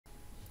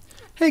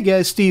Hey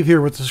guys, Steve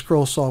here with the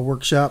Scroll Saw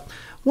Workshop.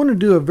 I want to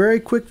do a very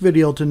quick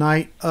video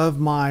tonight of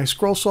my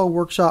Scroll Saw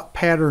Workshop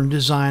pattern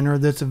designer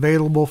that's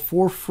available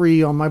for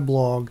free on my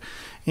blog,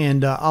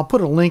 and I'll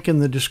put a link in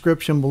the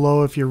description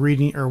below if you're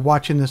reading or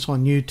watching this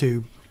on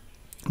YouTube.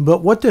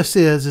 But what this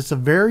is, it's a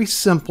very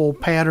simple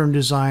pattern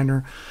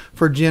designer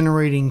for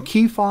generating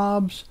key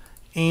fobs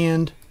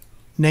and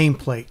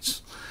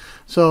nameplates.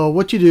 So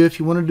what you do, if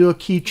you want to do a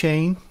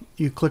keychain,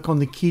 you click on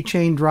the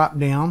keychain drop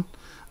down.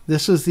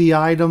 This is the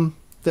item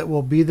that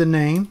will be the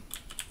name.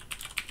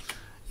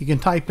 You can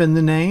type in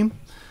the name.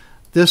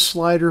 This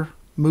slider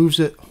moves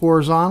it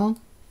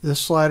horizontal, this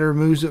slider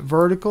moves it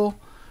vertical,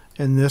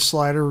 and this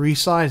slider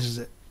resizes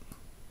it.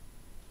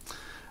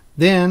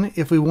 Then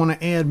if we want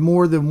to add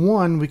more than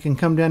one, we can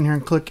come down here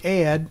and click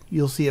add.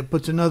 You'll see it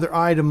puts another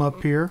item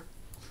up here.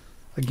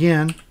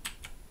 Again,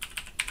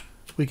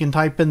 we can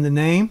type in the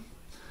name,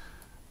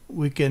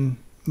 we can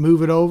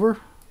move it over,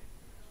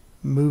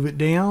 move it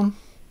down,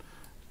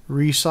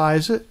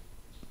 resize it.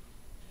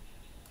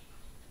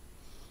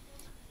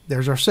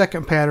 There's our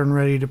second pattern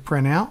ready to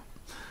print out.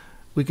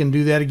 We can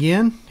do that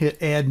again,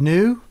 hit add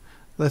new.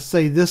 Let's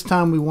say this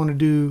time we want to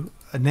do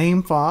a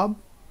name fob.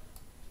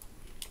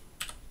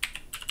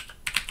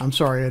 I'm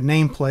sorry, a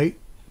nameplate.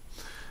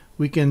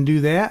 We can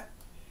do that.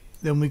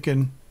 Then we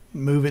can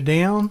move it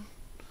down,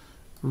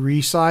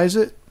 resize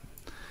it,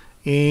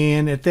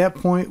 and at that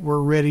point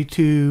we're ready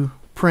to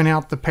print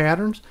out the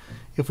patterns.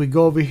 If we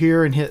go over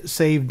here and hit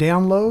save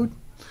download,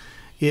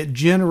 it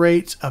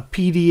generates a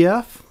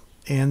PDF,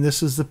 and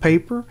this is the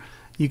paper.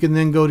 You can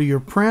then go to your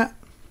print.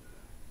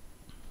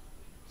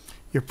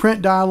 Your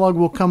print dialog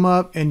will come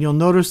up, and you'll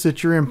notice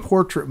that you're in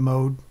portrait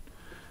mode,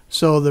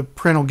 so the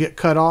print will get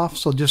cut off.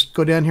 So just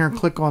go down here and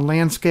click on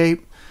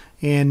landscape,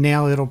 and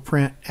now it'll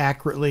print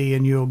accurately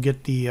and you'll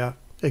get the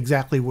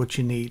exactly what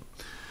you need.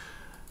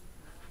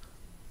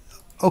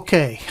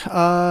 Okay,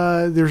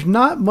 there's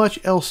not much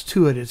else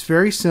to it. It's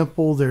very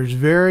simple. There's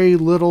very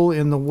little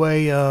in the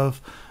way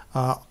of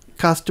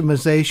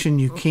customization.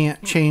 You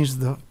can't change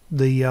the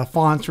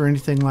fonts or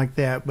anything like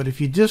that. But if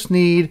you just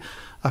need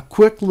a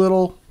quick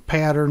little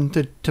pattern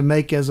to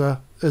make as a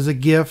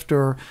gift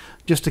or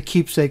just a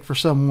keepsake for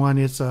someone,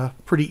 it's a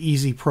pretty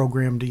easy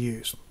program to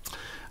use.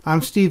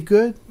 I'm Steve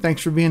Good.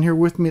 Thanks for being here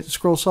with me at the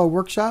Scroll Saw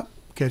Workshop.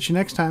 Catch you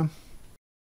next time.